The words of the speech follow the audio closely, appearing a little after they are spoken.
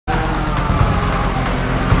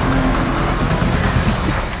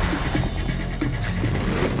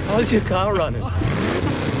How's your car running?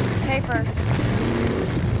 Papers.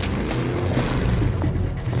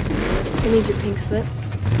 I need your pink slip.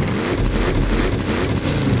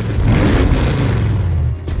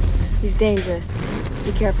 He's dangerous.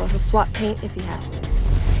 Be careful, he'll swap paint if he has to.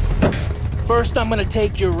 First, I'm gonna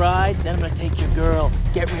take your ride, then I'm gonna take your girl.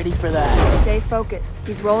 Get ready for that. Stay focused.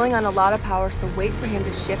 He's rolling on a lot of power, so wait for him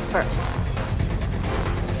to shift first.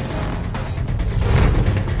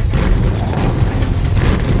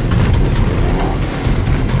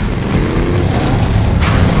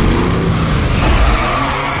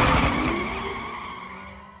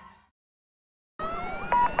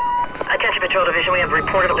 Attention Patrol Division, we have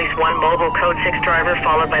reported at least one mobile Code 6 driver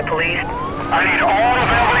followed by police. I need all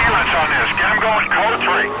available units on this. Get them going, Code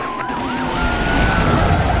 3.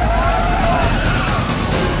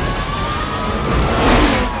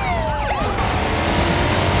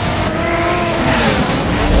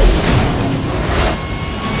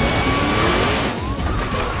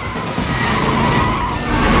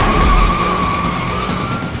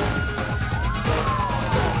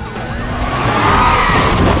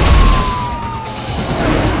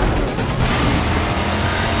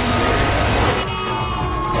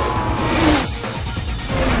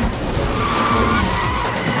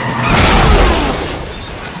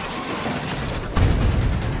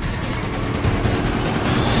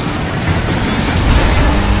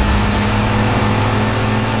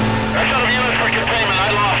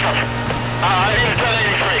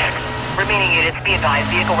 Remaining units, be advised,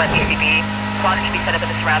 vehicle west UCB. Plotters should be set up in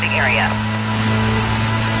the surrounding area.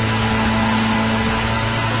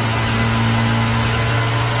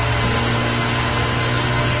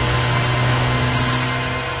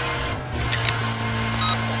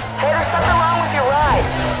 There's something wrong with your ride.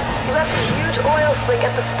 You left a huge oil slick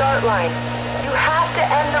at the start line. You have to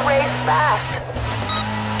end the race fast.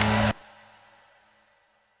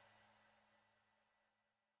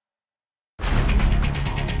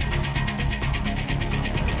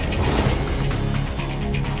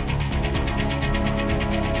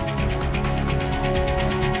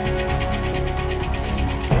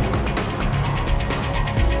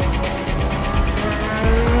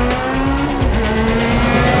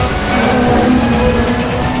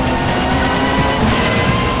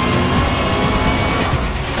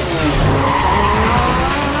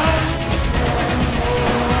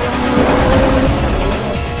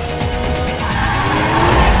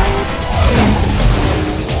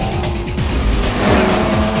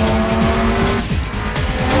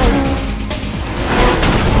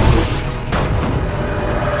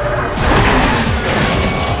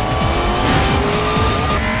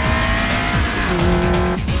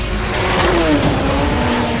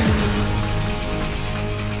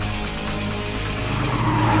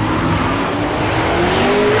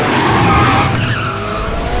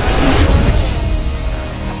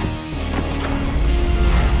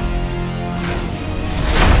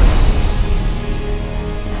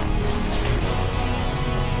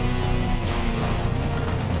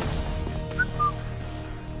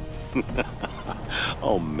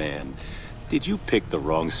 Oh man, did you pick the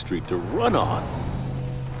wrong street to run on?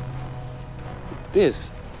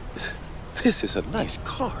 This is a nice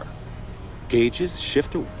car. Gauges,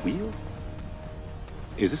 shifter, wheel?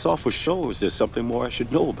 Is this all for show, or is there something more I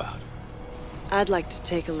should know about? I'd like to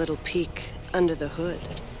take a little peek under the hood.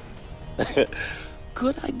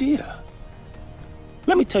 Good idea.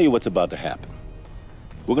 Let me tell you what's about to happen.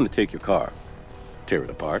 We're gonna take your car, tear it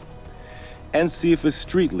apart, and see if it's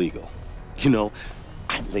street legal. You know,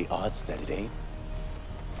 I'd lay odds that it ain't.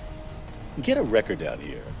 Get a record down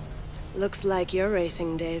here. Looks like your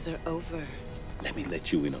racing days are over. Let me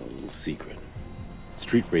let you in on a little secret.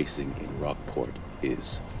 Street racing in Rockport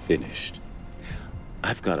is finished.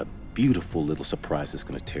 I've got a beautiful little surprise that's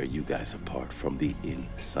gonna tear you guys apart from the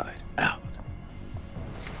inside out.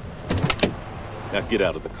 Now get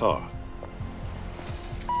out of the car.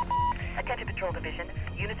 Attention Patrol Division,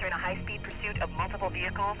 units are in a high-speed pursuit of multiple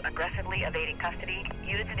vehicles, aggressively evading custody.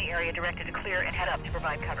 Units in the area directed to clear and head up to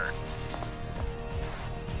provide cover.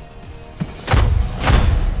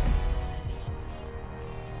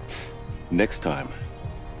 Next time,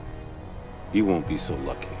 you won't be so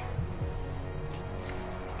lucky.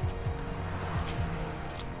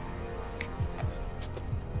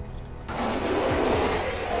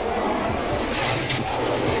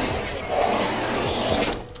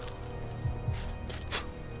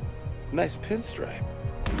 Nice pinstripe.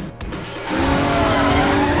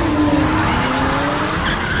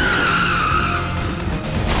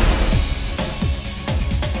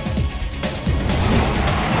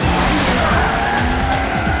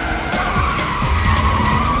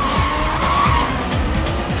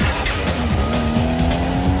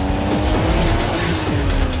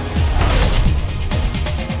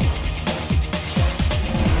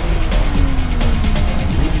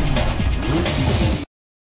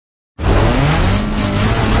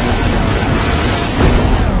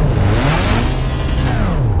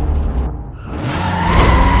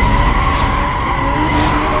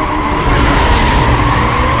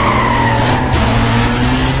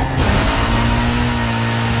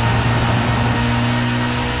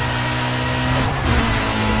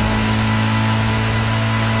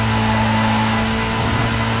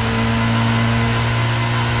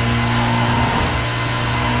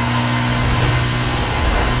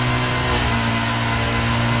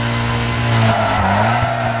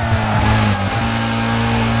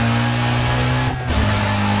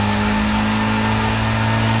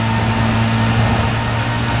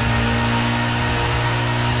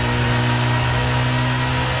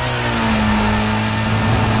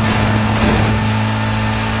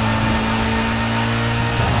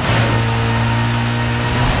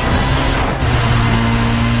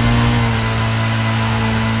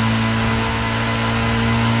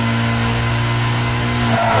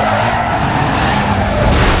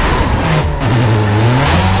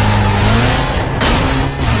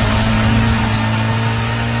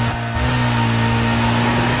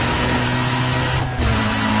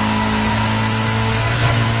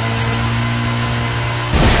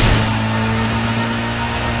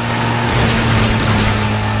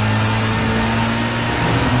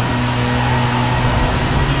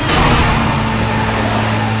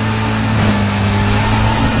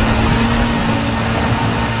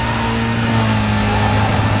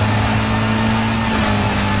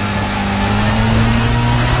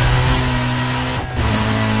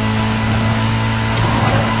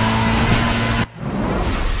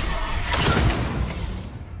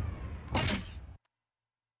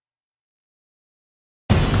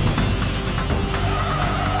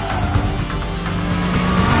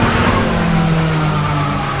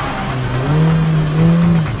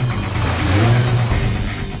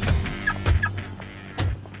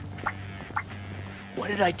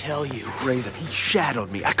 did I tell you? Razor, he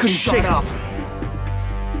shadowed me. I couldn't shake up.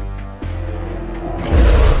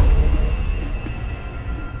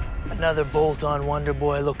 Another bolt-on wonder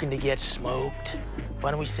boy looking to get smoked.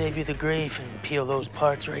 Why don't we save you the grief and peel those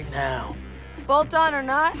parts right now? Bolt on or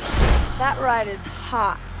not, that ride is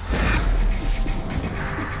hot.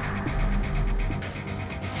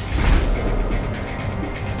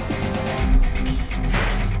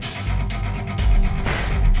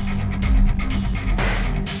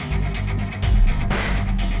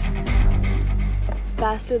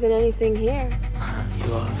 Faster than anything here.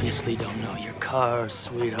 You obviously don't know your cars,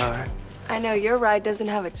 sweetheart. I know your ride doesn't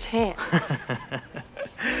have a chance.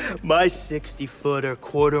 My 60-footer,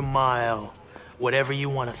 quarter mile, whatever you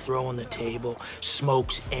want to throw on the table,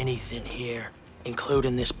 smokes anything here,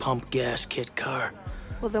 including this pump gas kit car.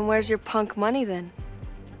 Well, then where's your punk money then?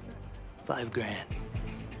 $5 grand.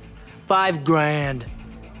 $5 grand.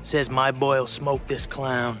 Says my boy'll smoke this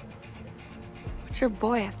clown. What's your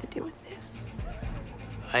boy have to do with this?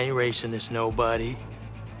 I ain't racing this nobody.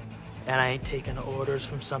 And I ain't taking orders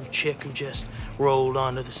from some chick who just rolled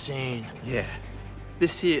onto the scene. Yeah.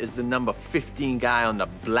 This here is the number 15 guy on the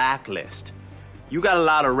blacklist. You got a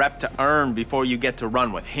lot of rep to earn before you get to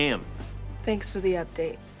run with him. Thanks for the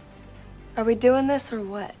update. Are we doing this or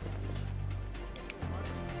what?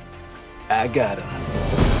 I got him.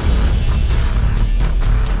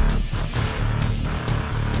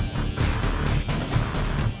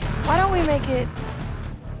 Why don't we make it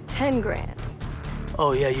 10 grand?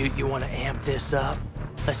 Oh, yeah, you want to amp this up?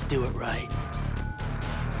 Let's do it right.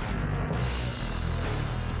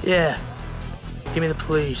 Yeah, give me the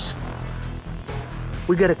police.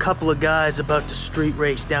 We got a couple of guys about to street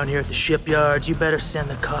race down here at the shipyards. You better send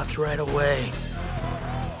the cops right away.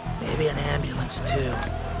 Maybe an ambulance, too.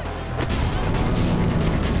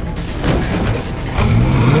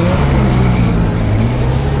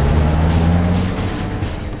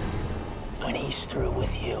 When he's through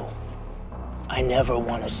with you, I never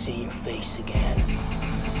want to see your face again.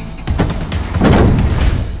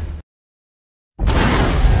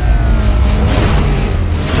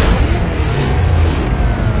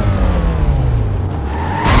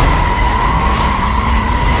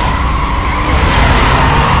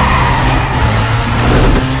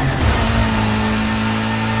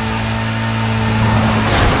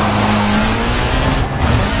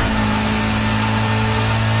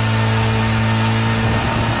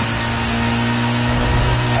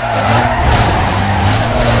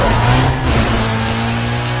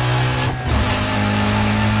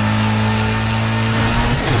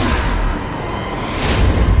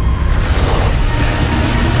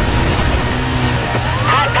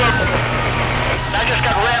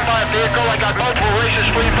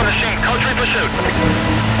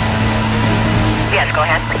 Yes, go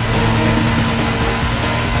ahead.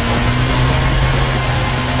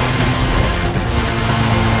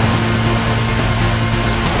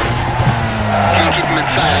 Can't keep him in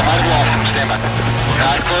sight. I might have lost him. Stand by.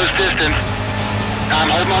 Close distance.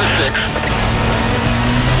 I'm holding on to 6.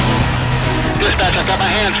 Dispatch, I've got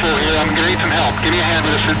my hands full here. I'm gonna need some help. Give me a hand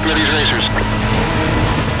with these racers.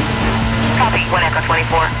 Copy, 1 Echo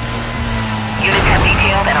 24. Units have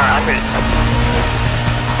detailed and are en route.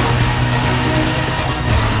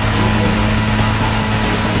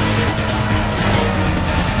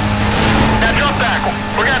 Now jump back.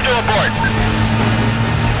 We're gonna do a board.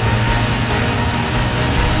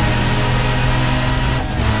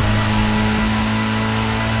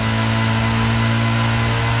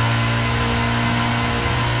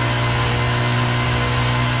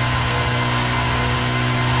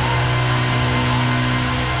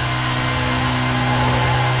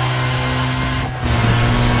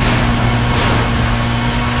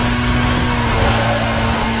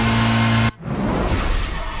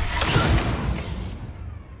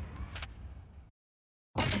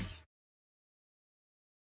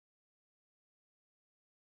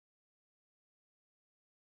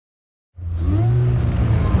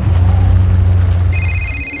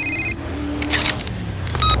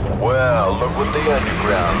 Well, look what the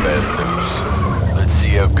underground let loose. Let's see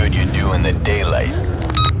how good you do in the daylight.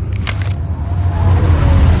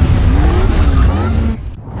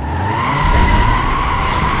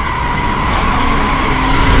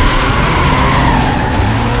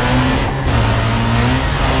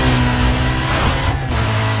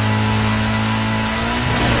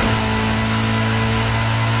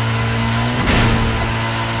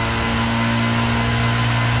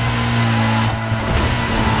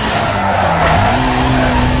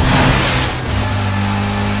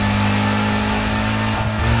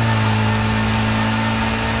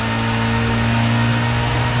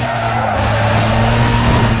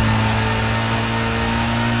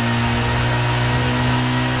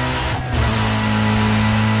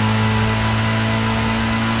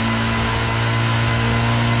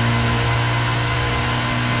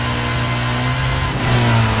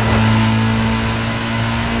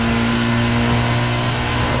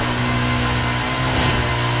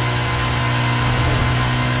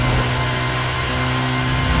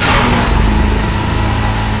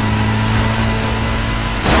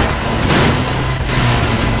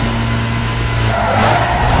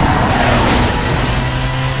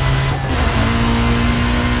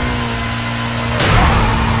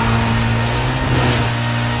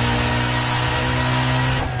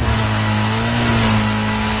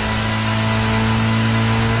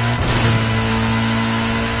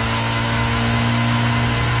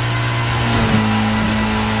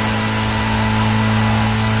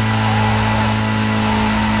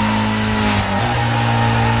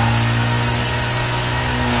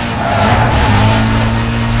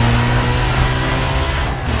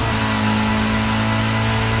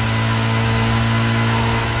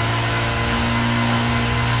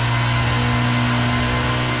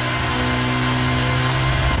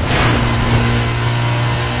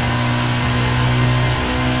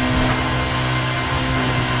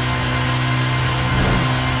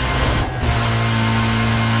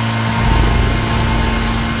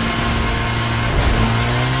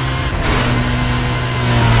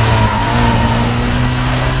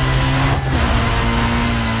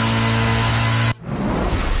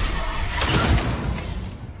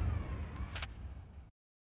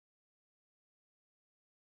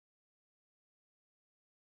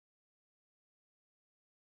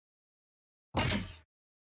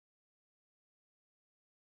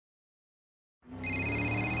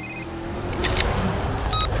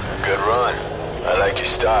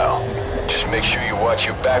 style. Just make sure you watch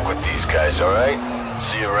your back with these guys, alright?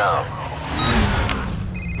 See you around.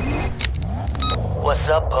 What's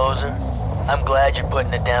up, poser? I'm glad you're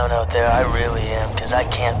putting it down out there, I really am, because I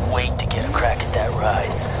can't wait to get a crack at that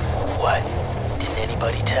ride. What? Didn't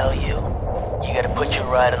anybody tell you? You gotta put your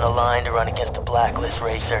ride on the line to run against a blacklist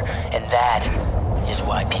racer, and that is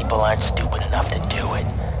why people aren't stupid enough to do it.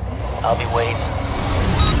 I'll be waiting.